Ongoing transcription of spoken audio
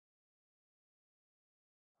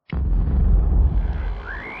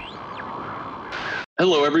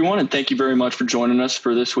Hello, everyone, and thank you very much for joining us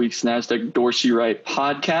for this week's NASDAQ Dorsey Wright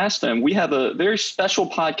podcast. And we have a very special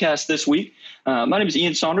podcast this week. My name is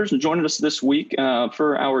Ian Saunders, and joining us this week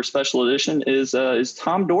for our special edition is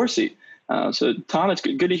Tom Dorsey. So, Tom, it's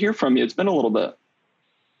good to hear from you. It's been a little bit.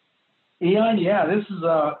 Ian, yeah,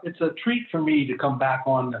 it's a treat for me to come back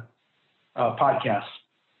on the podcast.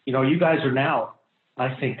 You know, you guys are now,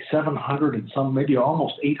 I think, 700 and some, maybe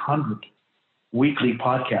almost 800 weekly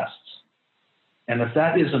podcasts. And if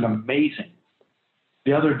that isn't amazing,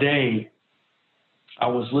 the other day I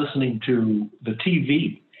was listening to the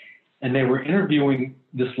TV and they were interviewing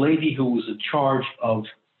this lady who was in charge of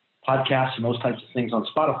podcasts and those types of things on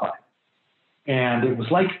Spotify. And it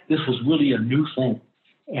was like this was really a new thing.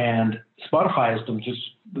 And Spotify has been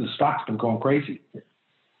the stock's been going crazy.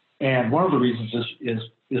 And one of the reasons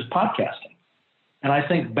is podcasting. And I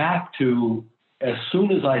think back to as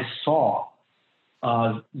soon as I saw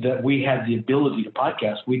that we had the ability to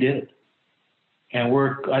podcast, we did it. And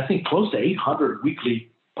we're, I think, close to 800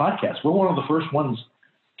 weekly podcasts. We're one of the first ones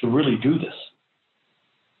to really do this.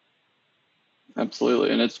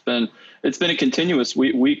 Absolutely. And it's been a continuous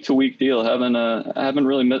week to week deal. Haven't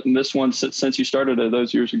really missed one since you started it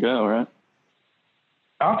those years ago, right?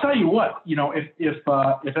 I'll tell you what, you know,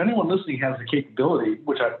 if anyone listening has the capability,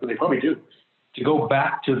 which they probably do, to go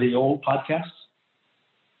back to the old podcasts,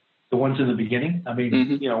 the ones in the beginning. I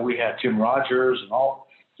mean, You know, we had Tim Rogers and all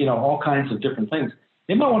kinds of different things.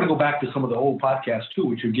 They might want to go back to some of the old podcasts too,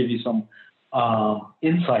 which would give you some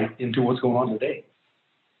insight into what's going on today.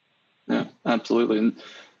 Yeah, absolutely. And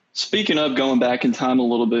speaking of going back in time a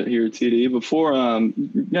little bit here, TD, before,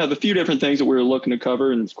 the few different things that we were looking to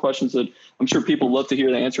cover and questions that I'm sure people love to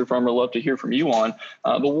hear the answer from or love to hear from you on.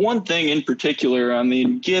 But one thing in particular, I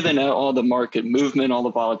mean, given all the market movement, all the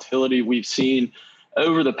volatility we've seen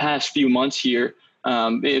over the past few months here,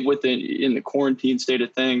 in the quarantine state of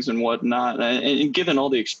things and whatnot, and given all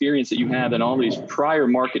the experience that you have in all these prior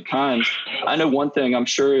market times, I know one thing I'm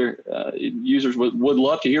sure users would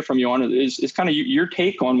love to hear from you on is kind of your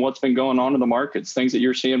take on what's been going on in the markets, things that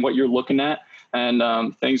you're seeing, what you're looking at,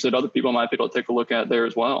 and things that other people might be able to take a look at there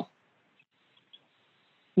as well.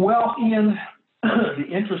 Well, Ian, the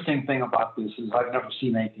interesting thing about this is I've never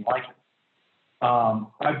seen anything like it.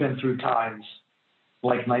 I've been through times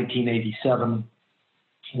like 1987,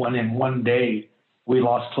 when in one day we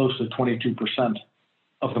lost close to 22%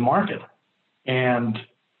 of the market. And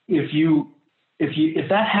if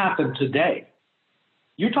that happened today,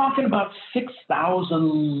 you're talking about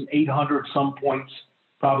 6,800 some points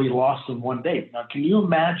probably lost in one day. Now, can you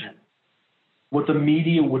imagine what the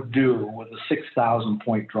media would do with a 6,000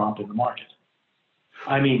 point drop in the market?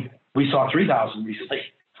 I mean, we saw 3,000 recently,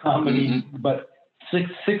 but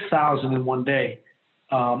 6,000 in one day.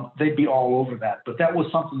 They'd be all over that. But that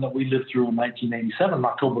was something that we lived through in 1987,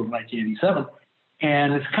 October of 1987.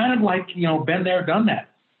 And it's kind of like, you know, been there, done that.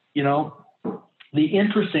 You know, the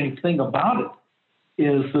interesting thing about it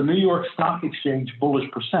is the New York Stock Exchange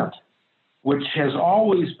bullish percent, which has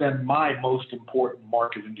always been my most important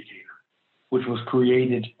market indicator, which was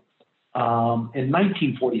created in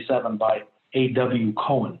 1947 by A.W.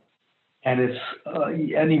 Cohen. And it's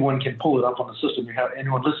anyone can pull it up on the system.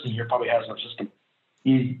 Anyone listening here probably has our system.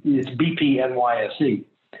 It's BPNYSE.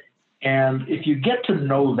 And if you get to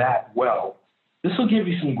know that well, this will give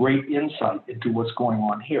you some great insight into what's going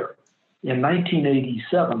on here. In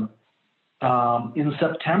 1987, in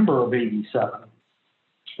September of 87,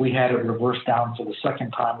 we had it reversed down for the second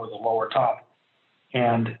time with a lower top.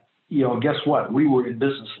 And, you know, guess what? We were in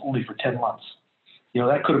business only for 10 months. You know,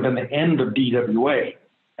 that could have been the end of DWA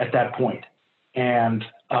at that point. And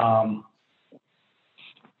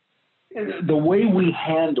the way we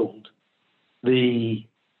handled the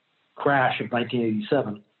crash of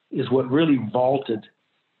 1987 is what really vaulted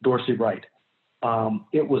Dorsey Wright.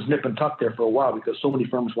 It was nip and tuck there for a while because so many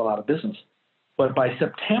firms went out of business. But by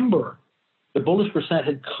September, the bullish percent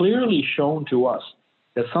had clearly shown to us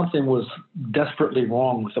that something was desperately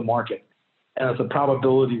wrong with the market and that the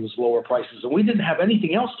probability was lower prices. And we didn't have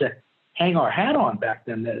anything else to hang our hat on back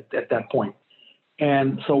then at that point.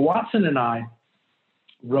 And so Watson and I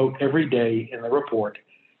wrote every day in the report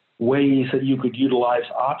ways that you could utilize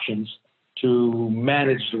options to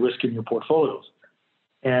manage the risk in your portfolios.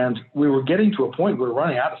 And we were getting to a point where we were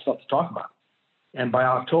running out of stuff to talk about. And by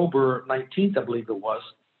October 19th, I believe it was,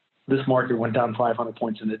 this market went down 500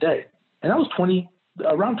 points in a day. And that was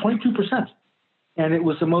around 22%. And it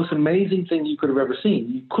was the most amazing thing you could have ever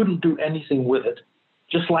seen. You couldn't do anything with it,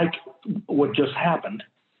 just like what just happened,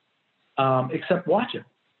 except watch it.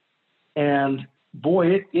 And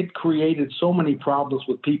boy, it created so many problems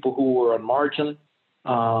with people who were on margin,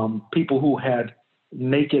 people who had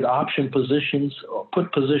naked option positions or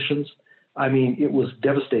put positions. I mean, it was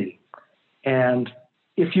devastating. And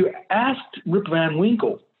if you asked Rip Van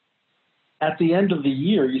Winkle at the end of the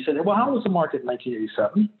year, you said, well, how was the market in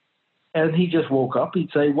 1987? And he just woke up.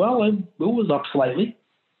 He'd say, well, it was up slightly,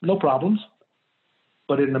 no problems.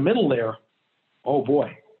 But in the middle there, oh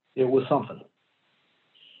boy, it was something.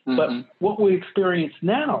 Mm-hmm. But what we experience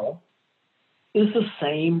now is the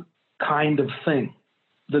same kind of thing.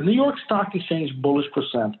 The New York Stock Exchange bullish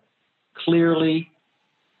percent clearly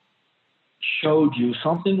showed you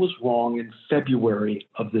something was wrong in February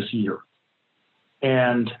of this year.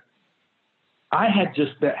 And I had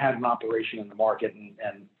just had an operation in the market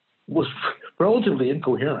and was relatively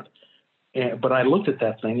incoherent. But I looked at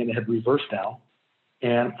that thing and it had reversed down.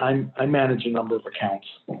 And I manage a number of accounts.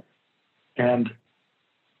 And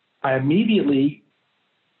I immediately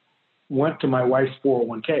went to my wife's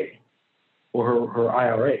 401k or her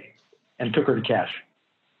IRA and took her to cash.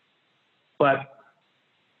 But,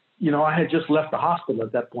 you know, I had just left the hospital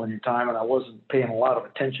at that point in time and I wasn't paying a lot of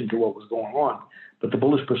attention to what was going on. But the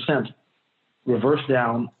bullish percent reversed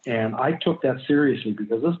down and I took that seriously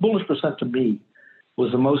because this bullish percent to me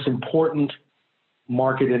was the most important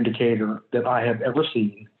market indicator that I have ever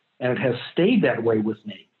seen. And it has stayed that way with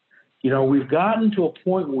me. You know, we've gotten to a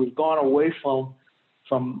point where we've gone away from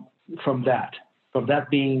that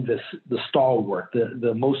being the stalwart,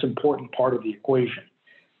 the most important part of the equation,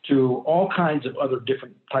 to all kinds of other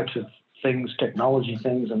different types of things, technology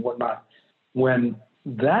things and whatnot. When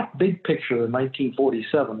that big picture in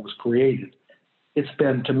 1947 was created, it's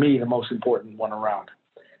been, to me, the most important one around.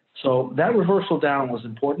 So that reversal down was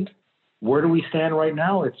important. Where do we stand right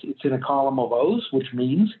now? It's in a column of O's, which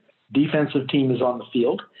means defensive team is on the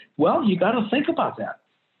field. Well, you got to think about that.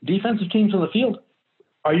 Defensive teams on the field.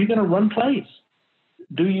 Are you going to run plays?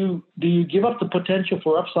 Do you give up the potential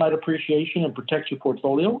for upside appreciation and protect your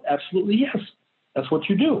portfolio? Absolutely, yes. That's what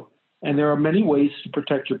you do. And there are many ways to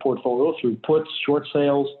protect your portfolio through puts, short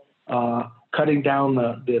sales, cutting down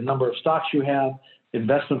the number of stocks you have,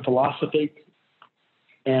 investment philosophy.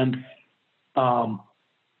 And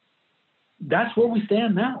that's where we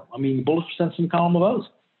stand now. I mean, bullish percent's in column of O's.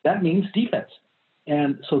 That means defense.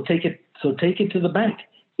 And so take it to the bank.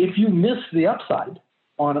 If you miss the upside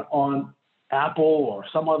on Apple or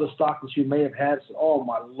some other stock that you may have had, oh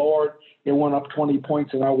my Lord, it went up 20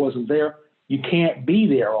 points and I wasn't there. You can't be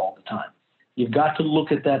there all the time. You've got to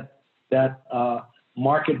look at that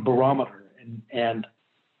market barometer. And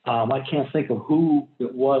I can't think of who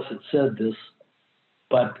it was that said this,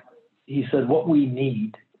 but he said what we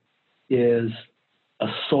need is a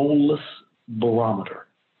soulless barometer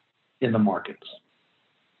in the markets.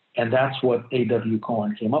 And that's what A.W.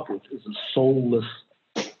 Cohen came up with, is a soulless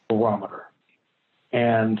barometer.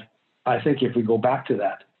 And I think if we go back to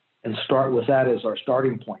that and start with that as our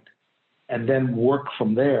starting point and then work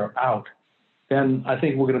from there out, then I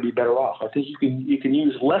think we're going to be better off. I think you can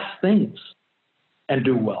use less things and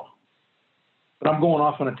do well. But I'm going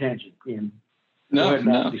off on a tangent, Ian. Go ahead and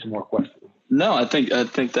ask me some more questions. No, I think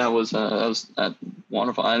that was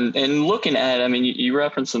wonderful. And looking at, I mean, you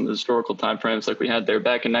referenced some historical timeframes like we had there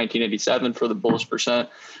back in 1987 for the bullish percent.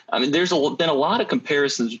 I mean, there's been a lot of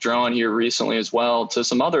comparisons drawn here recently as well to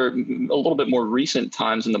some other, a little bit more recent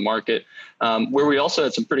times in the market where we also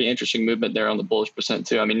had some pretty interesting movement there on the bullish percent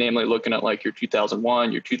too. I mean, namely looking at like your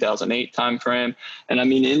 2001, your 2008 timeframe. And I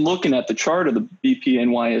mean, in looking at the chart of the BP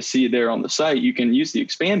NYSE there on the site, you can use the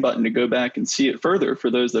expand button to go back and see it further for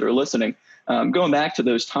those that are listening. Going back to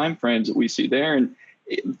those time frames that we see there. And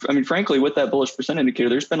I mean, frankly, with that bullish percent indicator,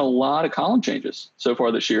 there's been a lot of column changes so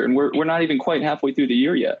far this year, and we're not even quite halfway through the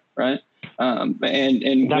year yet, right? And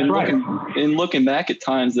that's right. Looking back at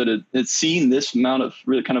times that it's seen this amount of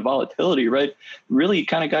really kind of volatility, right? Really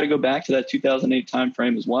kind of got to go back to that 2008 time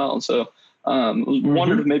frame as well. And so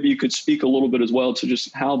wondered if maybe you could speak a little bit as well to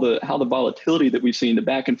just how the volatility that we've seen, the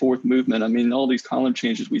back and forth movement. I mean, all these column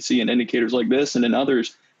changes we see in indicators like this and in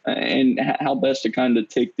others, and how best to kind of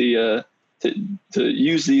take the to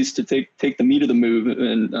use these to take the meat of the move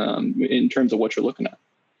and in terms of what you're looking at.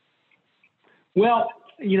 Well,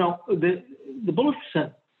 you know, the bullish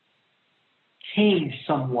percent changed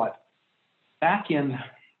somewhat back in,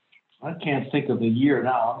 I can't think of the year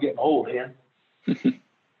now. I'm getting old, man.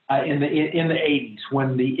 In the 80s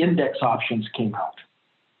when the index options came out,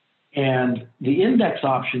 and the index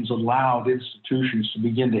options allowed institutions to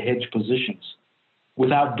begin to hedge positions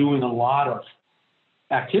without doing a lot of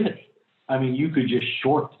activity. I mean, you could just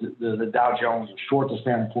short the Dow Jones or short the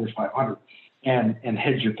Standard & Poor's 500 and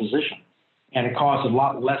hedge your position. And it caused a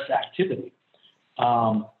lot less activity.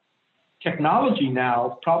 Technology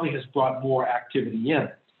now probably has brought more activity in.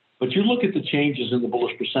 But you look at the changes in the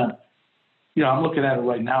bullish percent. You know, I'm looking at it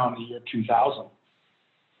right now in the year 2000.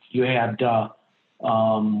 You had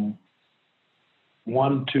 1,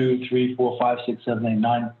 2, 3, 4, 5, 6, 7, 8,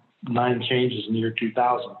 9 changes in the year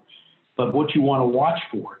 2000. But what you want to watch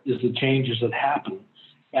for is the changes that happen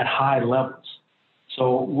at high levels.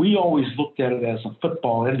 So we always looked at it as a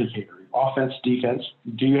football indicator: offense, defense.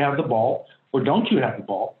 Do you have the ball or don't you have the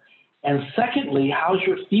ball? And secondly, how's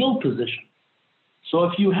your field position? So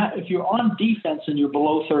if you're on defense and you're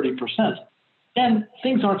below 30%, then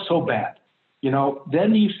things aren't so bad. You know,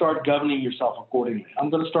 then you start governing yourself accordingly. I'm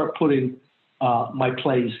going to start putting my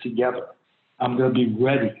plays together. I'm going to be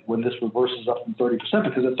ready when this reverses up from 30%,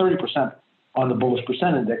 because at 30% on the bullish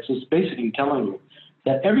percent index is basically telling you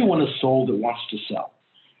that everyone is sold that wants to sell.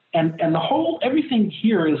 And the whole, everything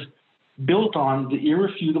here is built on the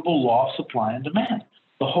irrefutable law of supply and demand.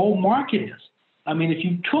 The whole market is. I mean, if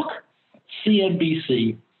you took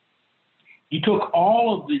CNBC, you took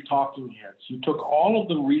all of the talking heads, you took all of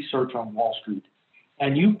the research on Wall Street,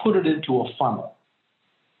 and you put it into a funnel.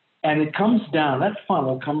 And it comes down, that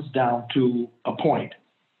funnel comes down to a point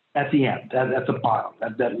at the end, at the bottom,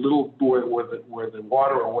 at that little where the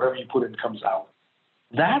water or whatever you put in comes out.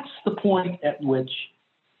 That's the point at which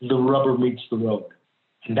the rubber meets the road,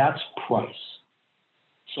 and that's price.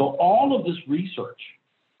 So all of this research,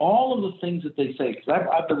 all of the things that they say, because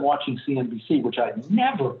I've been watching CNBC, which I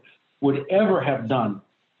never would ever have done.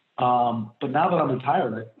 But now that I'm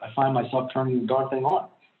retired, I find myself turning the darn thing on.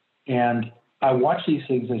 And I watch these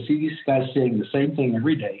things. I see these guys saying the same thing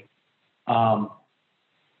every day.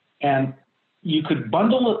 And you could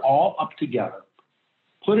bundle it all up together,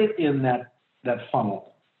 put it in that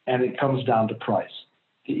funnel, and it comes down to price.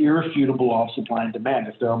 The irrefutable law of supply and demand.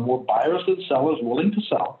 If there are more buyers than sellers willing to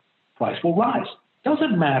sell, price will rise.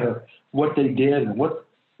 Doesn't matter what they did and what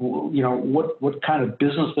kind of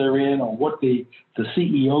business they're in, or what the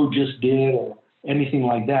CEO just did, or anything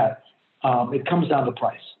like that. It comes down to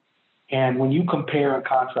price. And when you compare and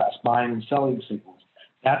contrast buying and selling signals,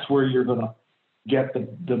 that's where you're going to get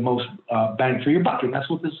the most bang for your buck. And that's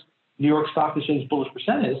what this New York Stock Exchange bullish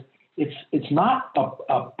percent is. It's not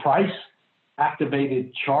a price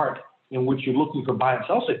activated chart in which you're looking for buy and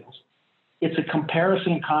sell signals. It's a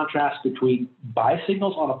comparison and contrast between buy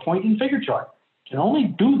signals on a point and figure chart. You can only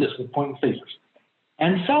do this with point and figures,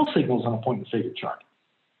 and sell signals on a point and figure chart.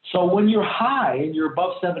 So when you're high and you're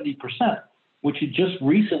above 70%, which you just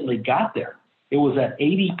recently got there, it was at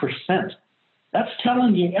 80%. That's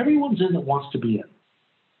telling you everyone's in that wants to be in.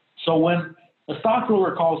 So when a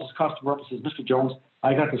stockbroker calls his customer up and says, "Mr. Jones,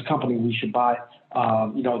 I got this company we should buy.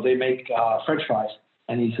 They make French fries."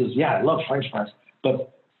 And he says, "Yeah, I love French fries,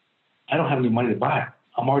 but I don't have any money to buy it.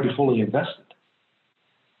 I'm already fully invested.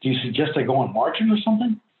 Do you suggest I go on margin or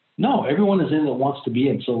something?" No, everyone is in that wants to be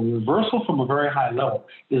in. So reversal from a very high level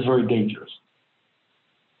is very dangerous.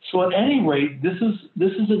 So at any rate, this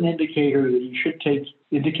is an indicator that you should take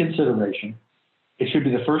into consideration. It should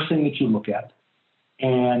be the first thing that you look at,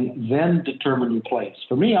 and then determine your plays.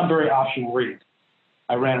 For me, I'm very option oriented.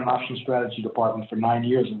 I ran an option strategy department for 9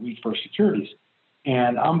 years at Wheat First Securities.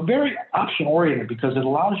 And I'm very option oriented because it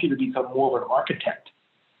allows you to become more of an architect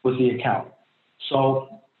with the account. So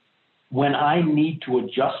when I need to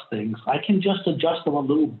adjust things, I can just adjust them a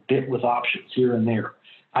little bit with options here and there.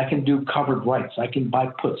 I can do covered rights. I can buy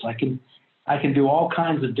puts. I can do all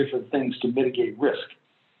kinds of different things to mitigate risk.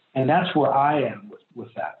 And that's where I am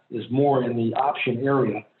with that, is more in the option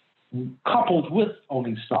area, coupled with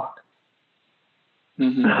owning stock.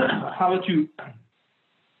 Mm-hmm. How about you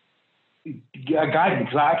guide me?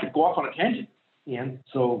 Because I could go off on a tangent, Ian.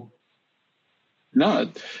 So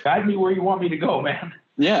guide me where you want me to go, man.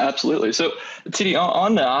 Yeah, absolutely. So, TD,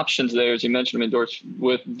 on the options there, as you mentioned,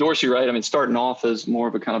 with Dorsey, right? I mean, starting off as more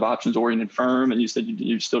of a kind of options-oriented firm, and you said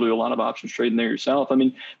you still do a lot of options trading there yourself. I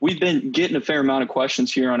mean, we've been getting a fair amount of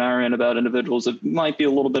questions here on our end about individuals that might be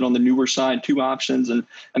a little bit on the newer side to options, and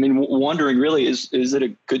I mean, wondering really, is it a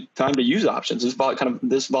good time to use options? Is kind of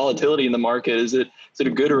this volatility in the market, is it a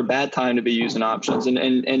good or a bad time to be using options,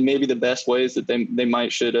 and maybe the best ways that they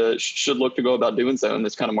might should look to go about doing so in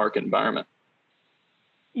this kind of market environment?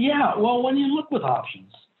 Yeah, well, when you look with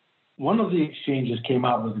options, one of the exchanges came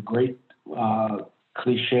out with a great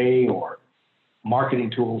cliche or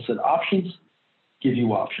marketing tool, said options give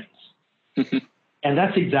you options. And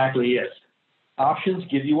that's exactly it. Options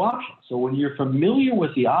give you options. So when you're familiar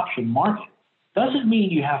with the option market, doesn't mean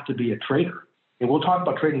you have to be a trader. And we'll talk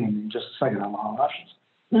about trading in just a second on options.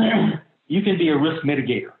 You can be a risk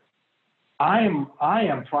mitigator. I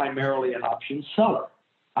am primarily an options seller.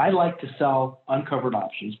 I like to sell uncovered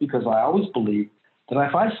options because I always believe that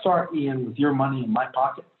if I start, Ian, with your money in my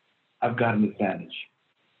pocket, I've got an advantage.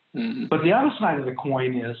 Mm-hmm. But the other side of the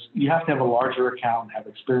coin is you have to have a larger account, have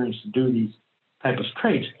experience to do these type of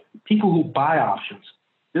trades. People who buy options,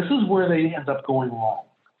 this is where they end up going wrong.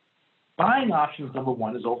 Buying options, number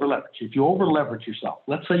one, is over leverage. If you over leverage yourself,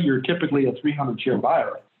 let's say you're typically a 300 share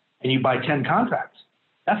buyer and you buy 10 contracts,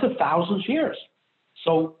 that's 1,000 shares.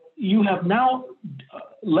 So you have now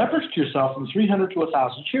leveraged yourself from 300 to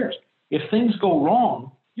 1,000 shares. If things go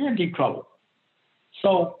wrong, you're in deep trouble.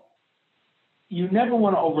 So you never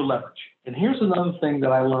want to over leverage. And here's another thing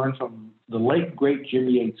that I learned from the late, great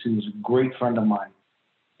Jimmy Yates, who's a great friend of mine.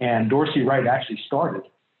 And Dorsey Wright actually started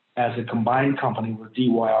as a combined company with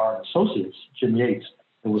DYR and Associates, Jimmy Yates.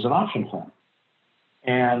 It was an option firm.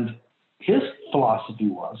 And his philosophy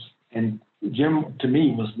was, and Jim, to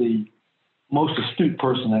me, was the most astute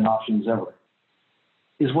person in options ever,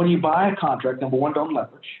 is when you buy a contract, number one, don't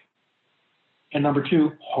leverage. And number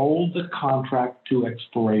two, hold the contract to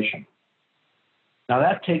expiration. Now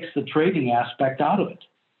that takes the trading aspect out of it.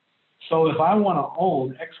 So if I want to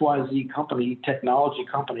own XYZ company, technology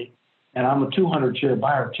company, and I'm a 200 share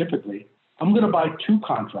buyer typically, I'm going to buy 2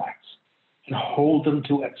 contracts and hold them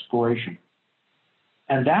to expiration.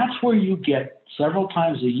 And that's where you get several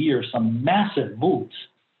times a year some massive moves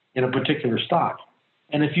in a particular stock.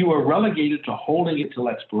 And if you are relegated to holding it till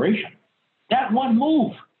expiration, that one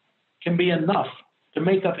move can be enough to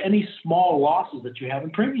make up any small losses that you have in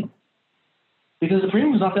premium. Because the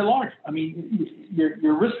premium is not that large. I mean,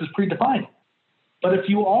 your risk is predefined. But if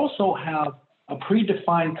you also have a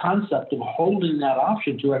predefined concept of holding that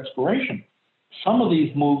option to expiration, some of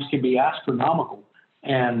these moves can be astronomical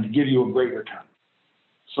and give you a great return.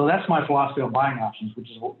 So that's my philosophy on buying options, which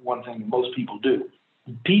is one thing that most people do.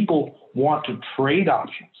 People want to trade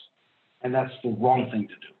options, and that's the wrong thing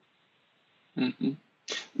to do.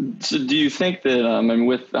 Mm-hmm. So do you think that,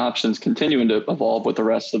 with options continuing to evolve with the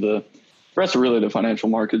rest of really the financial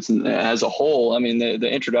markets and as a whole, the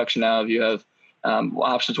introduction now of you have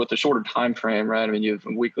options with a shorter time frame, right? You have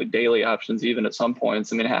weekly, daily options, even at some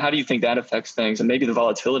points. How do you think that affects things and maybe the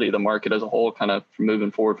volatility of the market as a whole kind of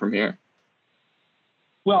moving forward from here?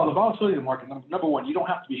 Well, the volatility of the market, number one, you don't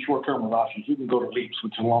have to be short-term with options. You can go to leaps,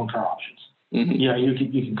 which are long-term options. Mm-hmm.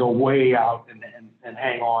 You can go way out and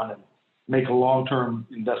hang on and make a long-term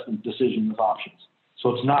investment decision with options.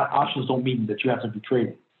 So it's not, options don't mean that you have to be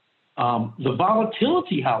trading. The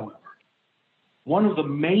volatility, however, one of the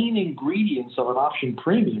main ingredients of an option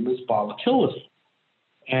premium is volatility.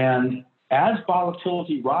 And as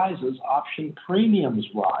volatility rises, option premiums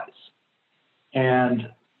rise.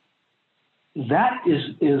 And that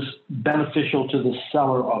is beneficial to the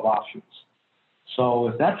seller of options. So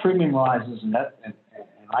if that premium rises and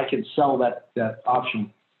I can sell that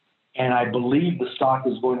option, and I believe the stock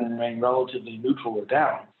is going to remain relatively neutral or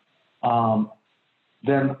down,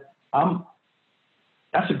 then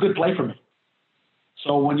that's a good play for me.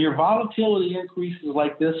 So when your volatility increases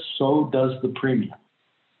like this, so does the premium.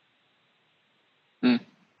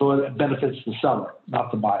 So it benefits the seller,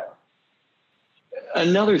 not the buyer.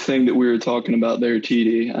 Another thing that we were talking about there,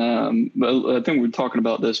 TD, I think we were talking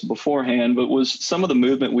about this beforehand, but was some of the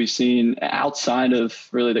movement we've seen outside of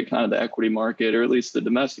really the kind of the equity market, or at least the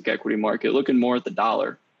domestic equity market, looking more at the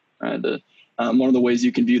dollar. Right? One of the ways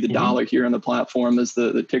you can view the dollar here on the platform is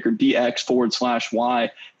the ticker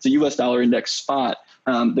DX/Y. It's a U.S. dollar index spot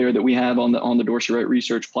there that we have on the Dorsey Wright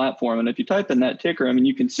Research platform. And if you type in that ticker,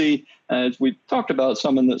 you can see, as we talked about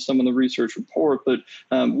some in the research report, but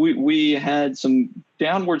we had some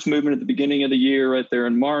downwards movement at the beginning of the year right there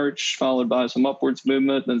in March, followed by some upwards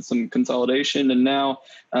movement, then some consolidation. And now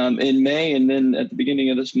in May, and then at the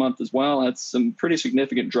beginning of this month as well, had some pretty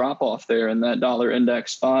significant drop off there in that dollar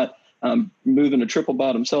index spot. Moving a triple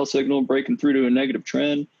bottom sell signal, breaking through to a negative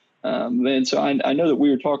trend. And so I know that we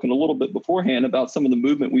were talking a little bit beforehand about some of the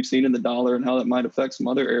movement we've seen in the dollar and how that might affect some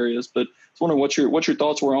other areas. But I was wondering what your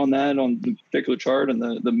thoughts were on that, on the particular chart and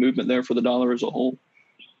the movement there for the dollar as a whole.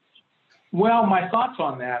 Well, my thoughts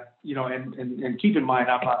on that, and keep in mind,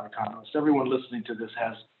 I'm not an economist. Everyone listening to this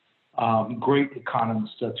has great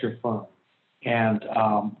economists at your firm, and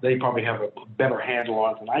they probably have a better handle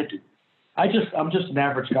on it than I do. I'm just an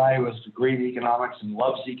average guy who has a degree in economics and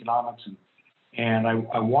loves economics, and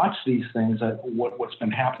I watch these things. What's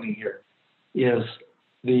been happening here is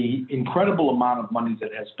the incredible amount of money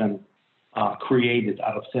that has been created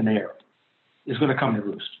out of thin air is going to come to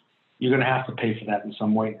roost. You're going to have to pay for that in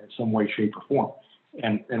some way, shape, or form.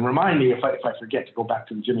 And remind me if I forget to go back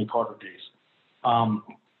to the Jimmy Carter days.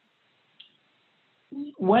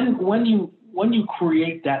 When you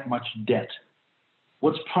create that much debt,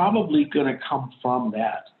 what's probably going to come from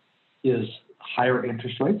that is higher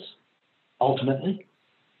interest rates, ultimately.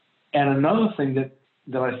 And another thing that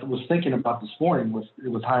I was thinking about this morning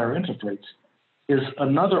with higher interest rates is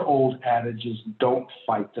another old adage is don't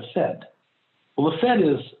fight the Fed. Well, the Fed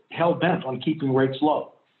is hell-bent on keeping rates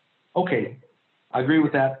low. Okay, I agree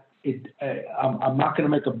with that. I'm not going to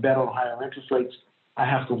make a bet on higher interest rates. I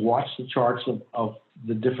have to watch the charts of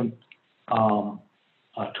the different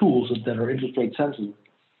tools that are interest rate sensitive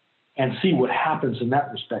and see what happens in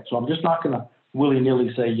that respect. So I'm just not going to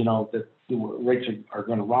willy-nilly say, that the rates are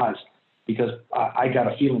going to rise, because I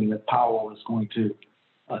got a feeling that Powell is going to,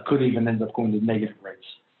 could even end up going to negative rates.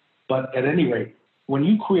 But at any rate, when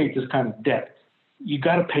you create this kind of debt, you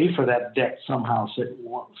got to pay for that debt somehow,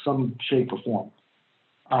 some shape or form.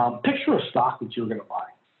 Picture a stock that you're going to buy.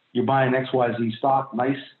 You're buying XYZ stock,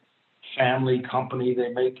 nice family company.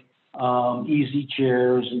 They make easy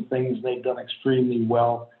chairs and things. They've done extremely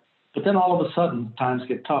well. But then all of a sudden, times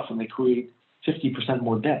get tough and they create 50%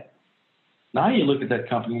 more debt. Now you look at that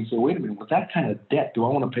company and say, wait a minute, with that kind of debt, do I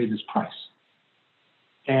want to pay this price?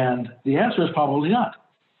 And the answer is probably not.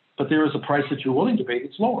 But there is a price that you're willing to pay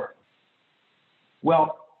that's lower.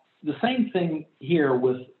 Well, the same thing here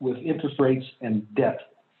with interest rates and debt.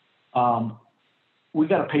 We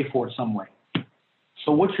got to pay for it some way.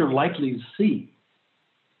 So what you're likely to see,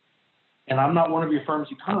 and I'm not one of your firm's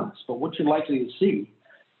economists, but what you're likely to see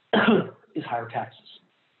is higher taxes.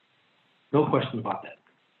 No question about that.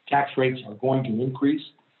 Tax rates are going to increase.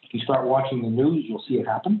 If you start watching the news, you'll see it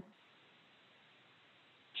happen.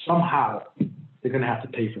 Somehow, they're going to have to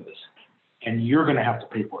pay for this. And you're going to have to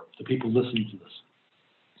pay for it, the people listening to this.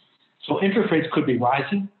 So interest rates could be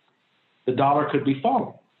rising. The dollar could be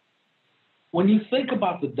falling. When you think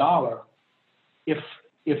about the dollar, if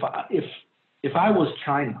I was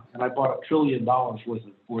China and I bought $1 trillion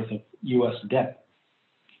worth of U.S. debt,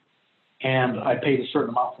 and I paid a certain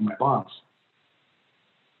amount for my bonds,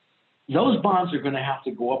 those bonds are going to have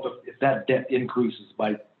to go up if that debt increases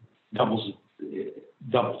by doubles.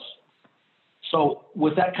 So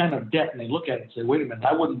with that kind of debt, and they look at it and say, wait a minute,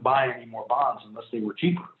 I wouldn't buy any more bonds unless they were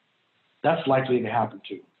cheaper. That's likely to happen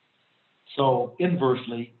too. So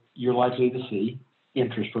inversely, you're likely to see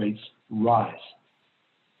interest rates rise.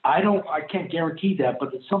 I can't guarantee that,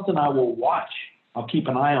 but it's something I will watch. I'll keep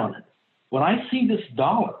an eye on it. When I see this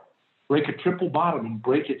dollar break a triple bottom and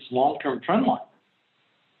break its long-term trend line,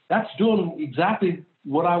 that's doing exactly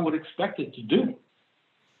what I would expect it to do,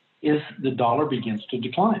 is the dollar begins to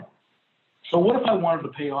decline. So what if I wanted to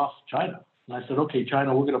pay off China? And I said, okay,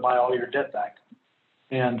 China, we're going to buy all your debt back.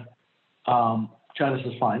 And China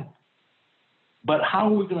says, fine. But how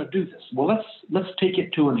are we going to do this? Well, let's take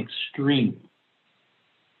it to an extreme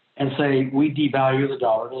and say we devalue the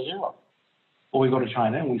dollar to zero. Well, we go to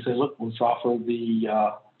China and we say, look, let's offer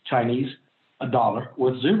the Chinese a dollar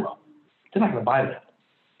worth zero. They're not going to buy that.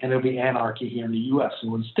 And there'll be anarchy here in the U.S.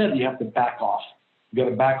 So instead, you have to back off. You got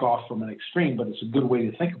to back off from an extreme, but it's a good way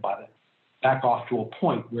to think about it. Back off to a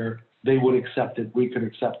point where they would accept it, we could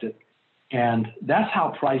accept it. And that's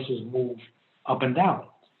how prices move up and down.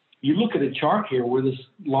 You look at a chart here where this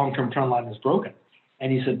long-term trend line is broken,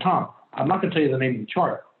 and you said, Tom, I'm not going to tell you the name of the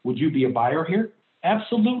chart. Would you be a buyer here?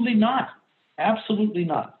 Absolutely not. Absolutely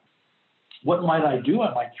not. What might I do?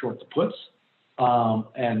 I might short the puts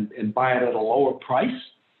and buy it at a lower price.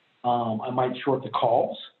 I might short the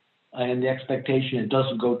calls and the expectation it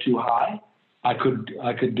doesn't go too high. I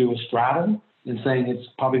could do a straddle in saying it's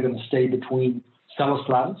probably going to sell a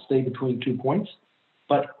straddle, stay between 2 points.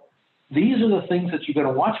 But these are the things that you're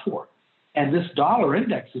going to watch for. And this dollar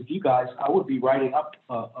index, I would be writing up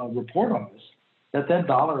a report on this, that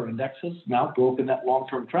dollar index has now broken that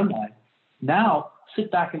long-term trend line. Now,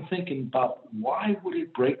 sit back and think about why would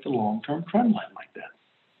it break the long-term trend line like that,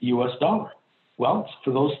 the U.S. dollar? Well, it's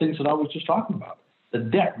for those things that I was just talking about. The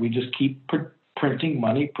debt, we just keep printing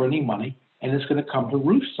money, and it's going to come to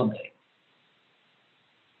roost someday.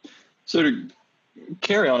 So to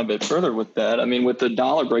carry on a bit further with that, I mean, with the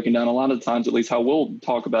dollar breaking down, a lot of times, at least how we'll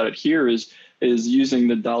talk about it here, is using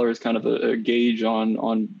the dollar as kind of a gauge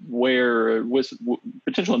on where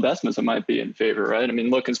potential investments it might be in favor, right? I mean,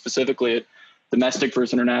 looking specifically at domestic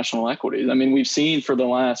versus international equities. I mean, we've seen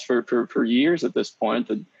for years at this point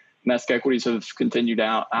that domestic equities have continued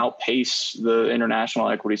to outpace the international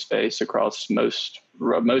equity space across most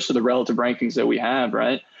of the relative rankings that we have,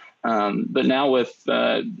 right? But now with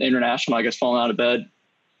international, I guess, falling out of bed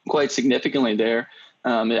quite significantly there,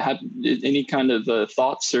 any kind of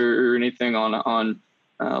thoughts or anything on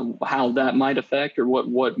how that might affect, or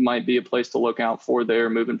what might be a place to look out for there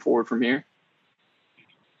moving forward from here?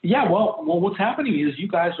 Yeah, well, what's happening is you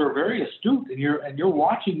guys are very astute, and you're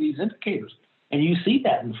watching these indicators, and you see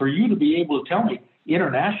that. And for you to be able to tell me,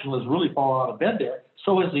 international has really fallen out of bed there.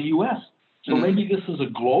 So has the U.S. So maybe this is a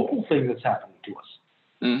global thing that's happening to us.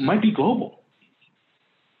 It might be global.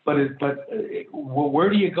 But where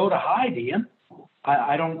do you go to hide, Ian?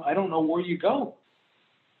 I don't know where you go.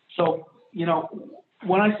 So,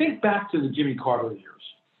 when I think back to the Jimmy Carter years,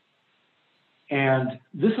 and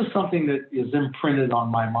this is something that is imprinted on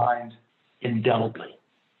my mind indelibly.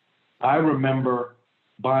 I remember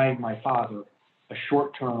buying my father a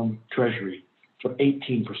short-term treasury for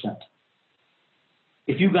 18%.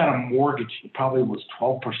 If you got a mortgage, it probably was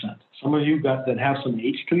 12%. Some of you that have some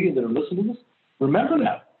age to you that are listening to this, remember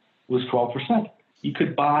that. It was 12%. You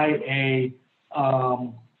could buy a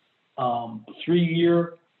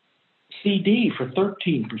 3-year CD for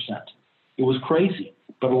 13%. It was crazy.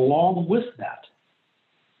 But along with that,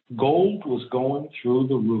 gold was going through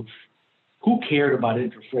the roof. Who cared about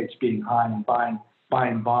interest rates being high and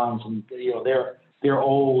buying bonds and their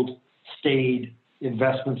old staid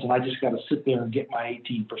investments, and I just got to sit there and get my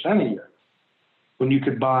 18% a year. When you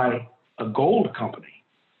could buy a gold company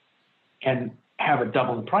and have it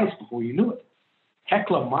double the price before you knew it.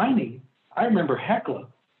 Hecla Mining, I remember Hecla,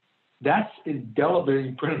 that's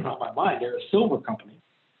indelibly printed on my mind. They're a silver company,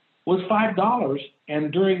 was $5,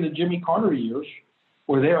 and during the Jimmy Carter years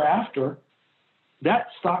or thereafter, that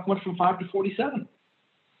stock went from 5 to 47.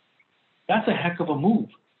 That's a heck of a move.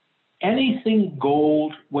 Anything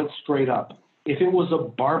gold went straight up. If it was a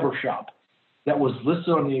barbershop that was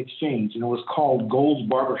listed on the exchange and it was called Gold's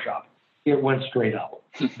Barbershop, it went straight up.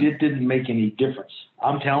 It didn't make any difference.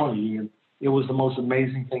 I'm telling you, it was the most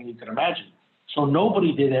amazing thing you could imagine. So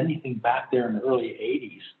nobody did anything back there in the early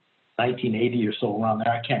 80s, 1980 or so, around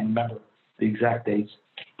there. I can't remember the exact dates,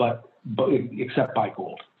 but except buy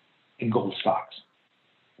gold and gold stocks.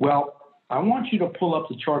 Well, I want you to pull up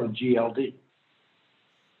the chart of GLD,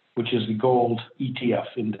 which is the gold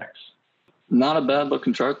ETF index. Not a bad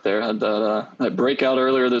looking chart there. Had that breakout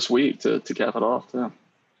earlier this week to cap it off too.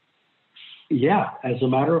 Yeah, as a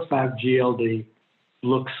matter of fact, GLD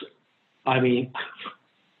looks,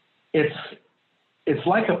 it's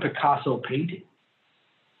like a Picasso painting.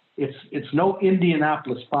 It's no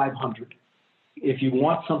Indianapolis 500. If you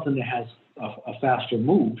want something that has a faster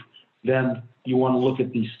move, then you want to look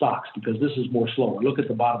at these stocks because this is more slower. Look at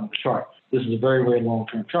the bottom of the chart. This is a very, very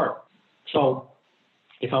long-term chart. So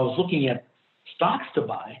if I was looking at stocks to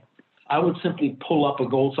buy, I would simply pull up a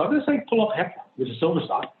gold stock. Let's say pull up Hecla, which is a silver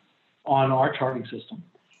stock, on our charting system.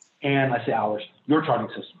 And I say ours, your charting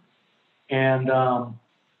system. And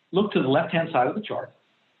look to the left-hand side of the chart,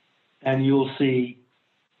 and you'll see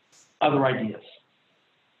other ideas.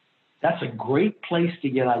 That's a great place to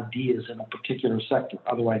get ideas in a particular sector,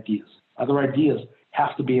 other ideas. Other ideas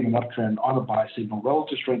have to be in an uptrend, on a buy signal,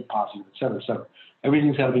 relative strength positive, et cetera, et cetera.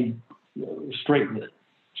 Everything's got to be straight with it.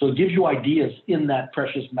 So it gives you ideas in that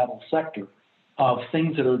precious metal sector of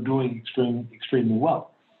things that are doing extremely well.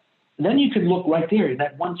 And then you can look right there in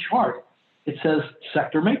that one chart. It says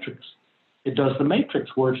sector matrix. It does the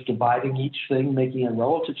matrix where it's dividing each thing, making a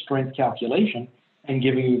relative strength calculation, and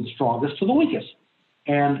giving you the strongest to the weakest.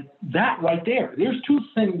 And that right there, there's two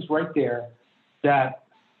things right there that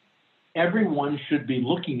everyone should be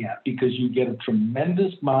looking at because you get a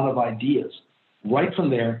tremendous amount of ideas right from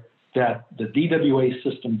there that the DWA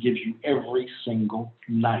system gives you every single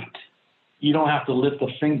night. You don't have to lift a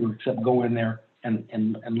finger except go in there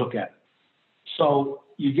and look at it. So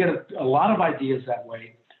you get a lot of ideas that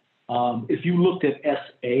way. If you looked at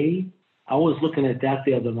SA, I was looking at that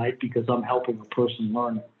the other night because I'm helping a person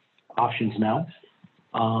learn options now.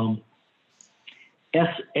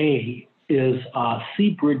 SA is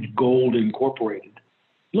Seabridge Gold Incorporated.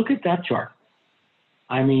 Look at that chart.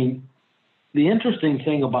 The interesting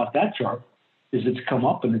thing about that chart is it's come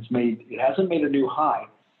up and it hasn't made a new high,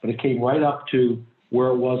 but it came right up to where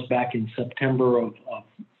it was back in September of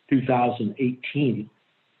 2018.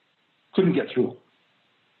 Couldn't get through.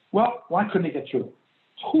 Well, why couldn't it get through?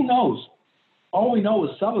 Who knows? All we know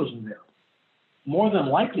is sellers are there. More than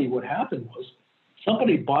likely what happened was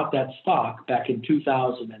somebody bought that stock back in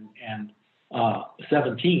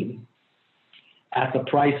 2017 at the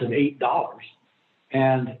price of $8.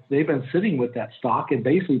 And they've been sitting with that stock and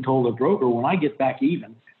basically told the broker, when I get back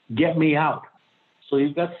even, get me out. So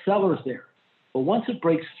you've got sellers there. But once it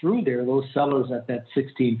breaks through there, those sellers at that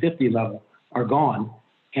 1650 level are gone,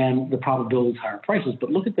 and the probability is higher prices. But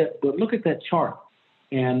look at that chart.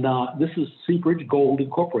 And this is Seabridge Gold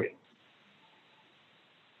Incorporated.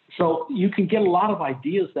 So you can get a lot of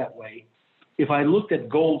ideas that way. If I looked at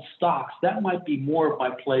gold stocks, that might be more of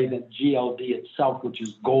my play than GLD itself, which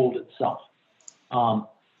is gold itself. But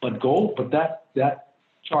that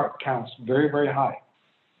chart counts very, very high.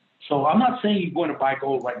 So I'm not saying you're going to buy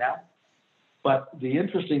gold right now, but the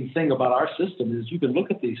interesting thing about our system is you can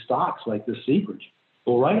look at these stocks like this Seabridge,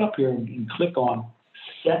 go right up here and click on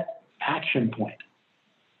set action point.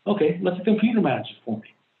 Okay, let the computer manage it for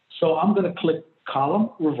me. So I'm going to click column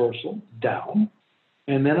reversal down,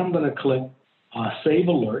 and then I'm going to click save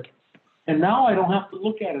alert, and now I don't have to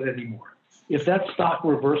look at it anymore. If that stock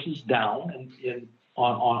reverses down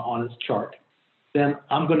on its chart, then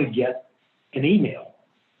I'm going to get an email,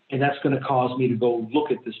 and that's going to cause me to go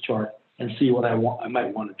look at this chart and see what I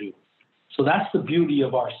might want to do. So that's the beauty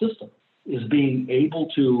of our system, is being able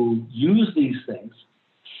to use these things,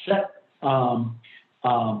 set not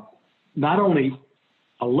only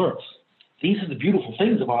alerts. These are the beautiful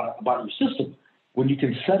things about your system. When you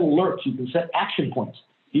can set alerts, you can set action points.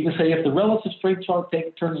 You can say, if the relative strength chart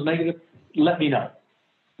turns negative, let me know.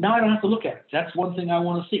 Now I don't have to look at it. That's one thing I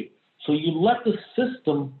want to see. So you let the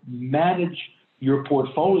system manage your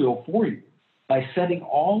portfolio for you by setting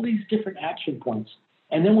all these different action points.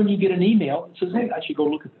 And then when you get an email, it says, hey, I should go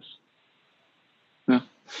look at this. Yeah.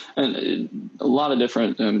 And a lot of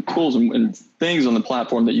different tools and things on the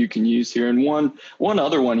platform that you can use here. And one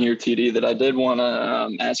other one here, TD, that I did want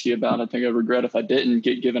to ask you about, I think I regret if I didn't,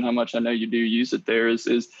 given how much I know you do use it there,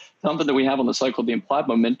 is something that we have on the site called the Implied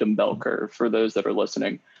Momentum Bell Curve for those that are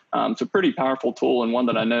listening. It's a pretty powerful tool, and one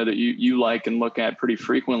that I know that you like and look at pretty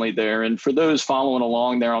frequently there. And for those following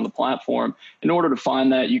along there on the platform, in order to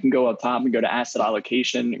find that, you can go up top and go to asset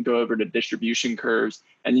allocation and go over to distribution curves.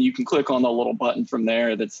 And then you can click on the little button from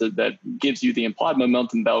there that gives you the Implied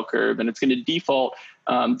Momentum Bell Curve, and it's going to default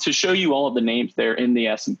to show you all of the names there in the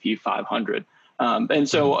S&P 500. And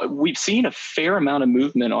so we've seen a fair amount of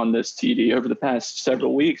movement on this, TD, over the past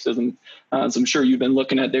several weeks, as I'm sure you've been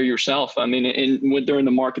looking at there yourself. I mean, during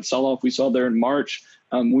the market sell-off we saw there in March,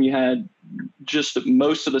 we had just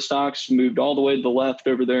most of the stocks moved all the way to the left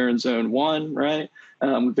over there in zone 1, right?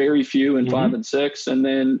 Very few in 5 and 6. And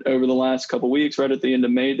then over the last couple of weeks, right at the end of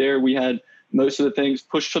May there, we had most of the things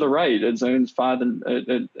pushed to the right at zones 5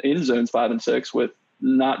 and in zones 5 and 6, with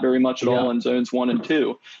not very much at all in zones 1 and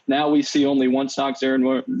 2. Now we see only one stock there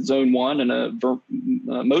in zone 1, and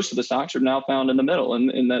most of the stocks are now found in the middle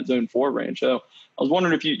in that zone 4 range. So I was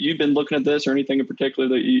wondering if you've been looking at this or anything in particular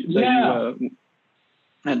that you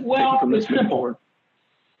had taken from this moving forward.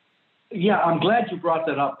 Yeah, I'm glad you brought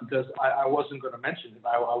that up, because I wasn't going to mention it.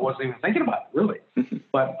 I wasn't even thinking about it, really.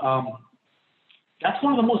 But that's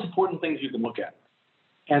one of the most important things you can look at.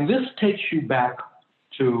 And this takes you back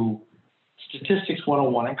to Statistics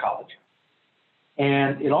 101 in college.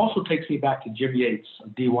 And it also takes me back to Jim Yates of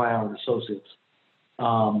DYR and Associates,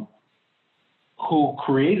 who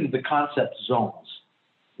created the concept zones,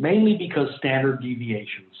 mainly because standard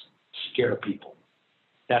deviations scare people.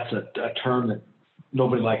 That's a term that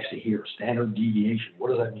nobody likes to hear, standard deviation. What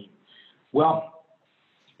does that mean? Well,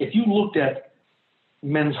 if you looked at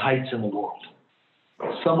men's heights in the world,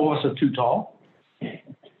 some of us are too tall,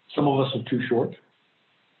 some of us are too short,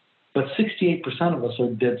 but 68% of us are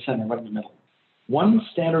dead center, right in the middle. One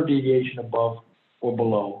standard deviation above or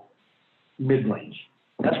below mid-range.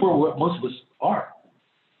 That's where most of us are.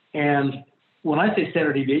 And when I say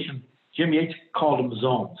standard deviation, Jim Yates called them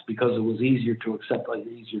zones because it was easier to accept, like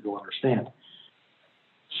easier to understand.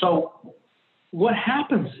 So what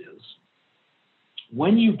happens is,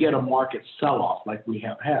 when you get a market sell-off like we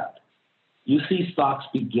have had, you see stocks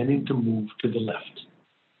beginning to move to the left.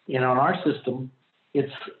 And on our system,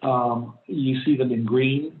 it's you see them in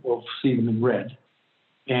green or see them in red.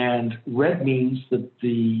 And red means that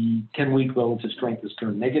the 10-week relative strength has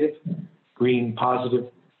turned negative, green positive,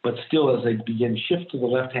 but still as they begin shift to the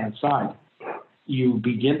left-hand side, you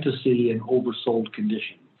begin to see an oversold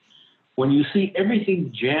condition. When you see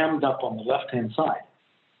everything jammed up on the left-hand side,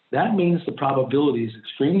 that means the probability is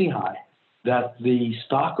extremely high that the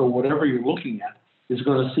stock or whatever you're looking at is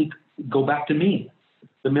going to go back to mean,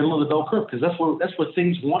 the middle of the bell curve, because that's where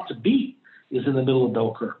things want to be, is in the middle of the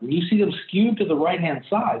bell curve. When you see them skewed to the right-hand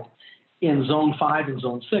side in zone 5 and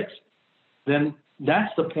zone 6, then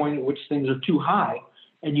that's the point at which things are too high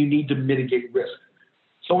and you need to mitigate risk.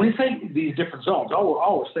 So when you say these different zones,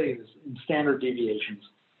 all we're saying is in standard deviations,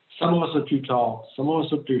 some of us are too tall, some of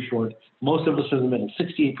us are too short, most of us are in the middle,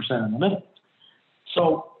 68% in the middle.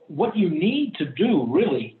 So what you need to do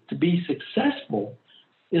really to be successful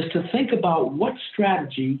is to think about what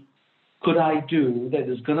strategy could I do that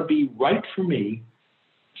is going to be right for me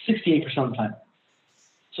 68% of the time.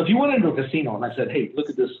 So if you went into a casino and I said, hey, look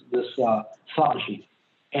at this slot machine,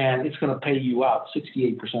 and it's going to pay you out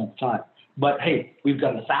 68% of the time. But hey, we've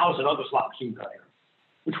got 1,000 other slot machines out here.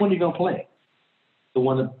 Which one are you going to play? The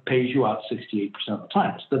one that pays you out 68% of the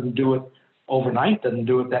time. It doesn't do it overnight, doesn't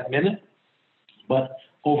do it that minute, but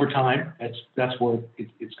over time, that's where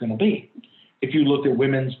it's going to be. If you look at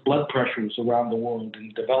women's blood pressures around the world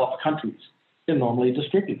in developed countries, they're normally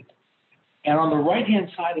distributed. And on the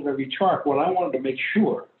right-hand side of every chart, what I wanted to make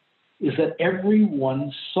sure is that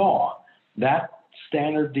everyone saw that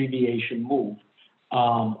standard deviation move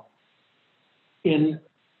in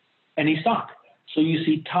any stock. So you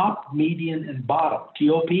see top, median, and bottom,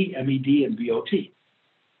 TOP, MED, and BOT.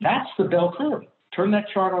 That's the bell curve. Turn that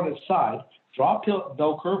chart on its side, draw a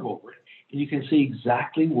bell curve over it, and you can see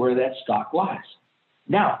exactly where that stock lies.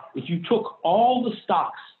 Now, if you took all the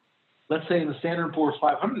stocks, let's say in the Standard & Poor's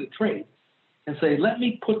 500 trade, and say, let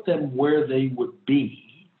me put them where they would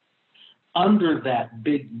be under that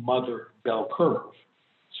big mother bell curve.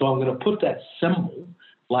 So I'm going to put that symbol,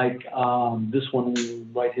 like this one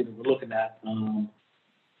right here that we're looking at,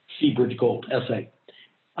 Seabridge Gold, SA.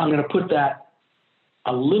 I'm going to put that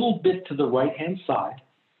a little bit to the right-hand side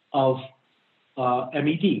of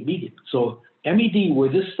MED, median. So MED, where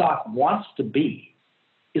this stock wants to be,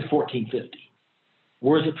 is 1450.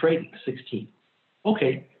 Where is it trading? 16.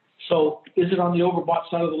 Okay, so is it on the overbought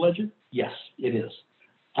side of the ledger? Yes, it is.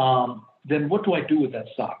 Then what do I do with that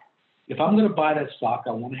stock? If I'm going to buy that stock,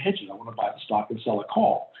 I want to hedge it. I want to buy the stock and sell a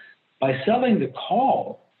call. By selling the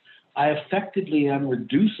call, I effectively am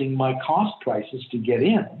reducing my cost prices to get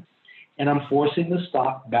in, and I'm forcing the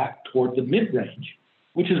stock back toward the mid-range,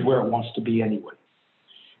 which is where it wants to be anyway.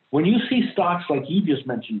 When you see stocks like you just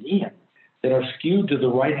mentioned, Ian, that are skewed to the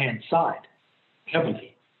right-hand side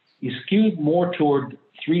heavily, you skewed more toward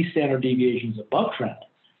 3 standard deviations above trend,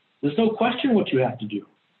 there's no question what you have to do.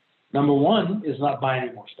 Number one is not buy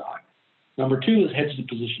any more stock. Number two is hedge the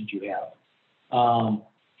positions you have.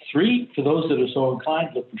 3, for those that are so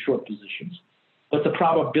inclined, look for short positions. But the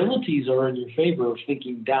probabilities are in your favor of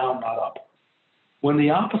thinking down, not up. When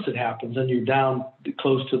the opposite happens and you're down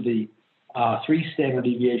close to the 3 standard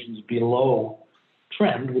deviations below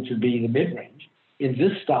trend, which would be the mid-range, in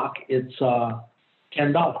this stock, it's $10.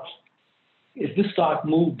 If this stock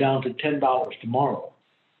moved down to $10 tomorrow,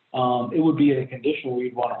 it would be in a condition where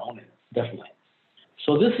you'd want to own it, definitely.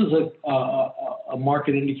 So this is a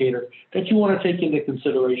market indicator that you want to take into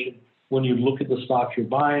consideration when you look at the stocks you're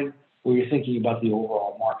buying, or you're thinking about the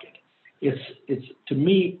overall market. It's to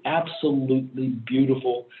me absolutely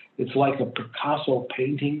beautiful. It's like a Picasso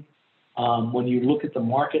painting. When you look at the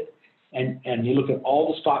market and you look at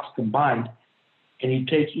all the stocks combined, and you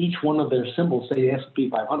take each one of their symbols, say the S&P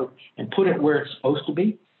 500, and put it where it's supposed to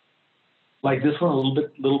be, like this one, a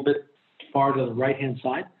little bit far to the right-hand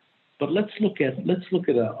side. But let's look at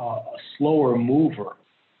a slower mover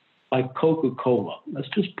like Coca-Cola. Let's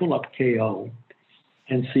just pull up KO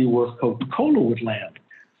and see where Coca-Cola would land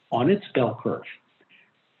on its bell curve.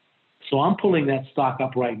 So I'm pulling that stock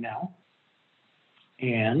up right now,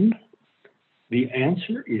 and the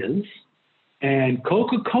answer is, and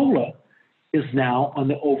Coca-Cola is now on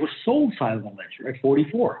the oversold side of the ledger at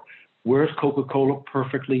 44. Where's Coca-Cola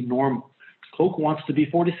perfectly normal? Coke wants to be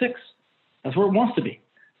 46. That's where it wants to be.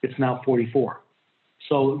 It's now 44.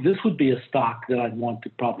 So this would be a stock that I'd want to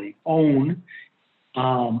probably own.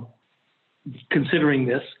 Considering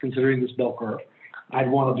this bell curve, I'd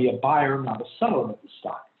want to be a buyer, not a seller of the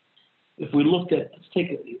stock. If we looked at, let's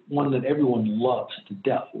take one that everyone loves to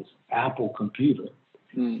death, is Apple Computer,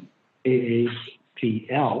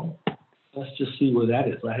 AAPL. Let's just see where that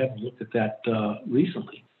is. I haven't looked at that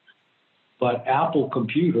recently. But Apple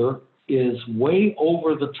Computer is way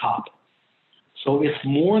over the top. So it's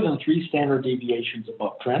more than 3 standard deviations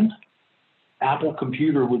above trend. Apple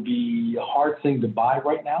Computer would be a hard thing to buy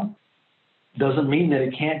right now. Doesn't mean that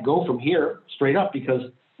it can't go from here straight up, because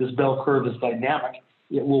this bell curve is dynamic.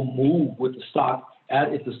 It will move with the stock.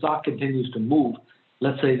 If the stock continues to move,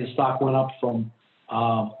 let's say the stock went up from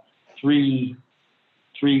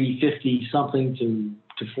 350 something to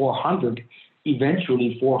 400,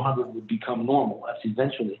 eventually 400 would become normal. That's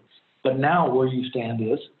eventually. But now where you stand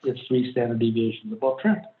is it's 3 standard deviations above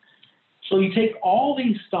trend. So you take all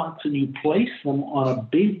these stocks and you place them on a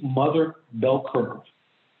big mother bell curve,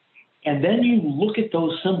 and then you look at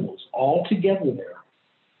those symbols all together there,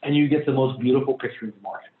 and you get the most beautiful picture of the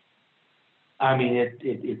market. I mean,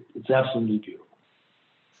 it's absolutely beautiful.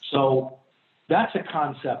 So that's a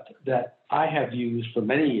concept that I have used for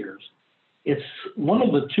many years. It's one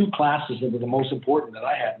of the 2 classes that were the most important that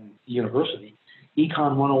I had in university,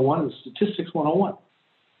 Econ 101 and Statistics 101.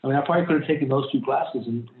 I mean, I probably could have taken those 2 classes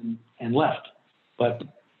and left, but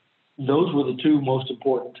those were the 2 most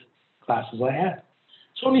important classes I had.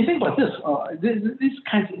 So when you think about this,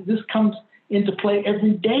 this comes into play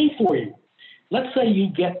every day for you. Let's say you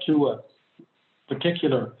get to a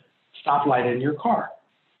particular stoplight in your car,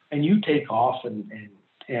 and you take off, and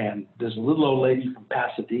there's a little old lady from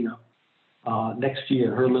Pasadena next to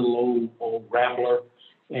you, her little old Rambler,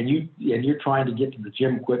 and you're trying to get to the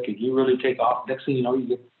gym quick, and you really take off. Next thing you know, you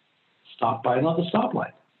get stopped by another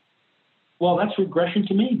stoplight. Well, that's regression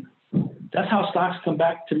to mean. That's how stocks come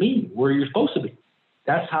back to mean, where you're supposed to be.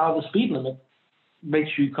 That's how the speed limit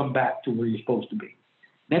makes you come back to where you're supposed to be.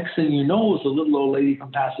 Next thing you know is a little old lady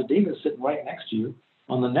from Pasadena sitting right next to you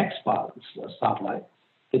on the next stoplight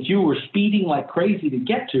that you were speeding like crazy to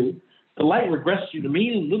get to. The light regressed you to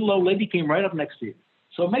mean, and the little old lady came right up next to you.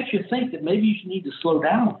 So it makes you think that maybe you need to slow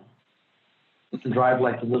down and drive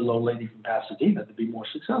like the little old lady from Pasadena to be more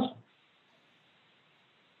successful.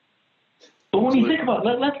 But when you think about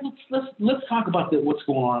let's talk about what's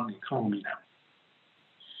going on in the economy now.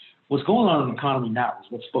 What's going on in the economy now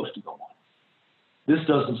is what's supposed to go on. This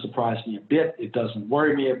doesn't surprise me a bit. It doesn't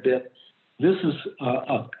worry me a bit. This is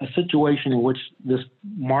a situation in which this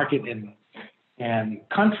market and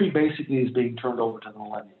country basically is being turned over to the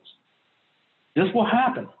millennials. This will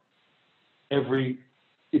happen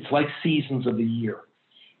it's like seasons of the year.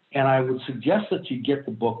 And I would suggest that you get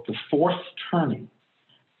the book, The Fourth Turning.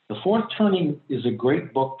 The Fourth Turning is a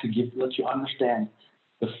great book to let you understand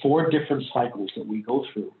the 4 different cycles that we go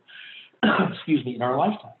through, in our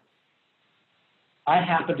lifetime. I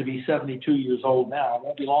happen to be 72 years old now. I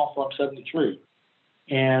won't be long for I'm 73.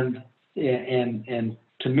 And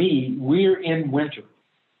to me, we're in winter.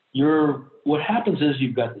 What happens is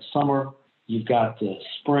you've got the summer, you've got the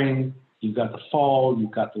spring, you've got the fall,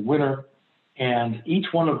 you've got the winter, and each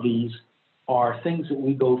one of these are things that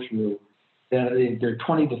we go through that they're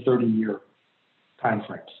 20 to 30 year time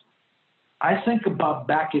frames. I think about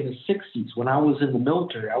back in the 60s when I was in the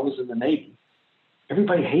military, I was in the Navy.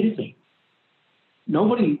 Everybody hated me.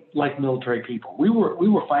 Nobody liked military people. We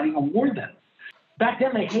were fighting a war then. Back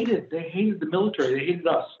then they hated the military. They hated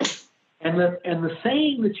us. And the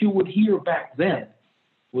saying that you would hear back then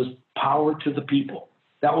was power to the people.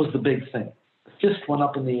 That was the big thing. The fist went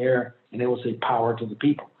up in the air and they would say power to the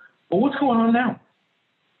people. But what's going on now?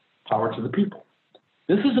 Power to the people.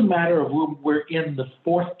 This is a matter of we're in the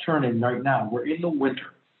fourth turning right now. We're in the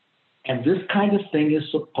winter. And this kind of thing is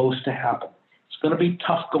supposed to happen. It's going to be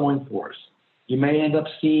tough going for us. You may end up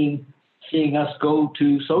seeing us go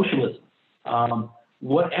to socialism.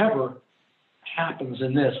 Whatever happens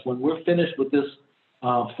in this, when we're finished with this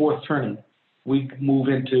fourth turning, we move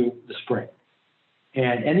into the spring.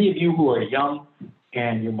 And any of you who are young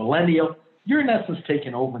and you're millennial, you're in essence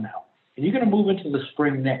taking over now. And you're going to move into the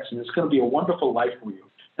spring next, and it's going to be a wonderful life for you.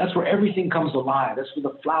 That's where everything comes alive. That's where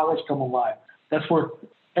the flowers come alive. That's where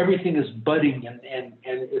everything is budding and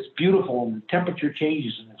it's beautiful and the temperature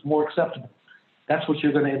changes and it's more acceptable. That's what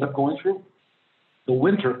you're going to end up going through. The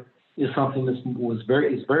winter is something that is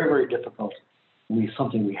very, very difficult.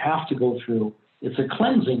 Something we have to go through. It's a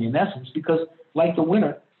cleansing in essence because, like the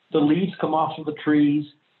winter, the leaves come off of the trees.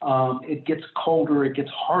 It gets colder. It gets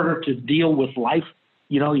harder to deal with life.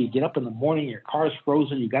 You know, you get up in the morning, your car's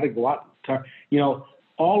frozen. You got to go out.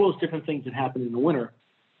 All those different things that happen in the winter.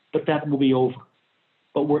 But that will be over.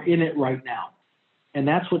 But we're in it right now, and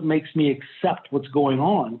that's what makes me accept what's going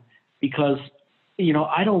on because,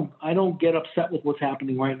 I don't get upset with what's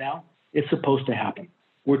happening right now. It's supposed to happen.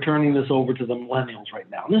 We're turning this over to the millennials right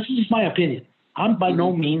now. And this is just my opinion. I'm by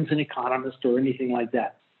no means an economist or anything like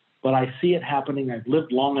that, but I see it happening. I've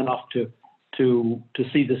lived long enough to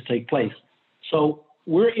see this take place. So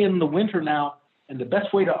we're in the winter now, and the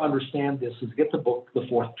best way to understand this is get the book, The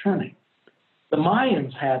Fourth Turning. The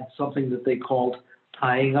Mayans had something that they called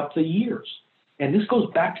tying up the years, and this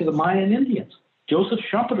goes back to the Mayan Indians. Joseph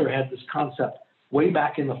Schumpeter had this concept way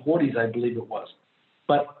back in the 40s, I believe it was.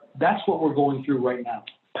 But that's what we're going through right now.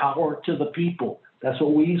 Power to the people. That's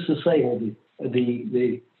what we used to say, or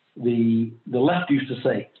the left used to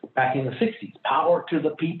say back in the 60s. Power to the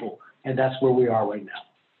people. And that's where we are right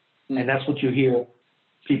now. And that's what you hear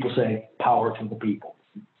people say, power to the people.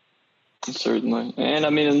 Certainly. And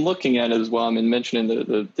and looking at it as well, mentioning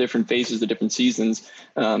the different phases, the different seasons,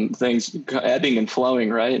 things ebbing and flowing,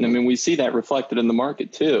 right? And we see that reflected in the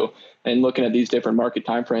market too. And looking at these different market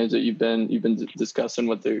timeframes that you've been discussing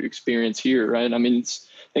with the experience here, right?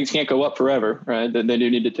 Things can't go up forever, right? They do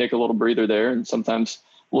need to take a little breather there, and sometimes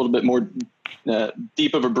a little bit more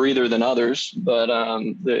deep of a breather than others. But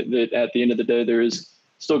at the end of the day, there is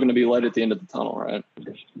still going to be light at the end of the tunnel, right?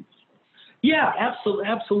 Yeah,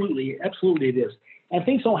 absolutely it is. And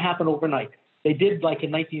things don't happen overnight. They did, like in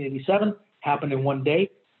 1987, happened in one day,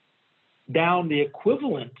 down the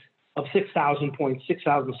equivalent of 6,000 points,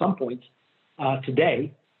 6,000 some points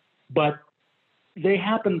today. But they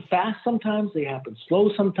happen fast sometimes, they happen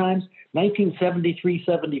slow sometimes.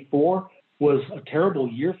 1973-74 was a terrible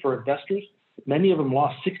year for investors. Many of them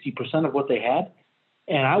lost 60% of what they had.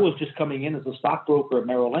 And I was just coming in as a stockbroker at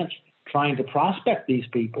Merrill Lynch trying to prospect these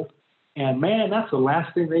people. And man, that's the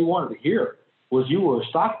last thing they wanted to hear was you were a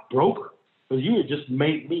stockbroker, because you had just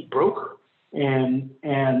made me broker. And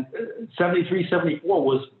 73-74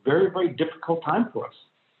 was very, very difficult time for us.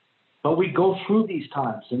 But we go through these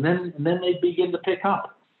times, and then they begin to pick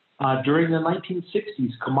up. During the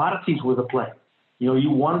 1960s, commodities were the play.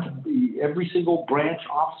 You wanted to be, every single branch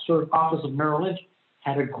office of Merrill Lynch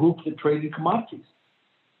had a group that traded commodities.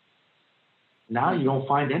 Now you don't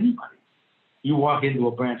find anybody. You walk into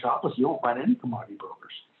a branch office, you don't find any commodity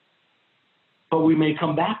brokers. But we may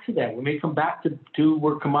come back to that. We may come back to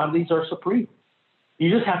where commodities are supreme. You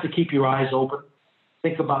just have to keep your eyes open,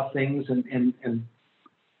 think about things, and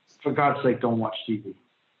for God's sake, don't watch TV.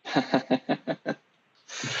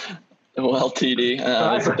 Well, TD,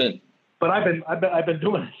 but I've been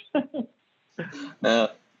doing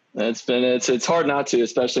it. It's hard not to,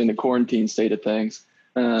 especially in the quarantine state of things.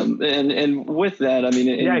 And with that, I mean,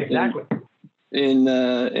 exactly.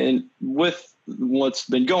 And with what's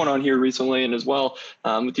been going on here recently, and as well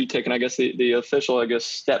with you taking, I guess, the official,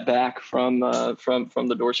 step back from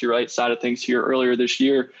the Dorsey Wright side of things here earlier this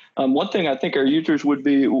year. One thing I think our users would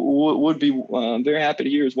be very happy to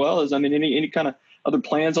hear as well is, I mean, any kind of other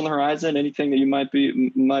plans on the horizon, anything that you might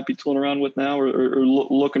be tooling around with now, or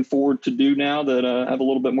looking forward to do now that have a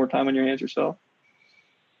little bit more time on your hands yourself?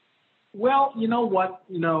 Well, you know what?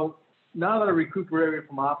 Now that I recuperated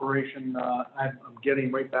from operation, I'm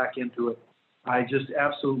getting right back into it. I just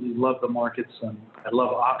absolutely love the markets, and I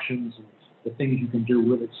love options and the things you can do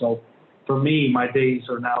with it. So for me, my days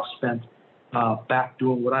are now spent back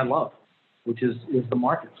doing what I love, which is the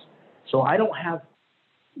markets. So I don't have,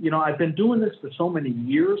 I've been doing this for so many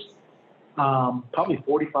years, probably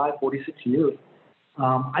 45, 46 years.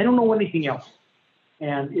 I don't know anything else.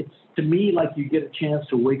 And it's, to me, like you get a chance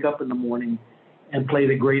to wake up in the morning and play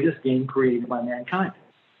the greatest game created by mankind.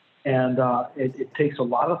 And it takes a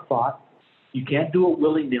lot of thought. You can't do it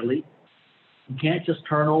willy-nilly. You can't just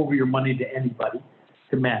turn over your money to anybody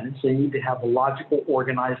to manage. So you need to have a logical,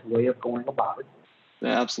 organized way of going about it.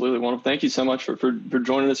 Yeah, absolutely. Well, thank you so much for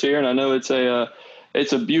joining us here. And I know it's a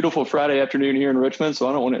beautiful Friday afternoon here in Richmond, so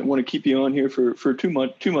I don't want to keep you on here for too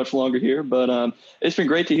much longer here. But it's been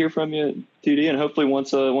great to hear from you, TD, and hopefully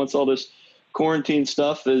once all this quarantine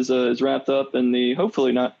stuff is wrapped up in the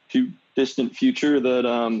hopefully not too distant future, that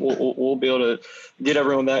we'll be able to get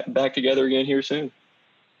everyone back together again here soon.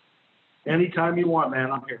 Anytime you want,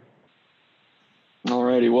 man, I'm here. All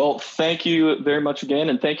righty. Well, thank you very much again,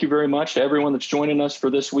 and thank you very much to everyone that's joining us for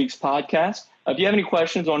this week's podcast. If you have any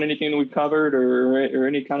questions on anything that we've covered, or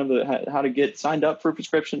any kind of how to get signed up for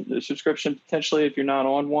subscription potentially if you're not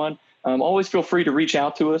on one, always feel free to reach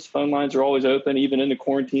out to us. Phone lines are always open, even in the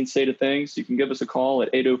quarantine state of things. You can give us a call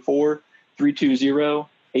at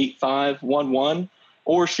 804-320-8511,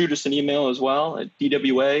 or shoot us an email as well at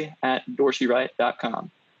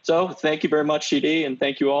dwa@dorseywright.com. So thank you very much, TD, and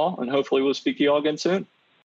thank you all, and hopefully we'll speak to you all again soon.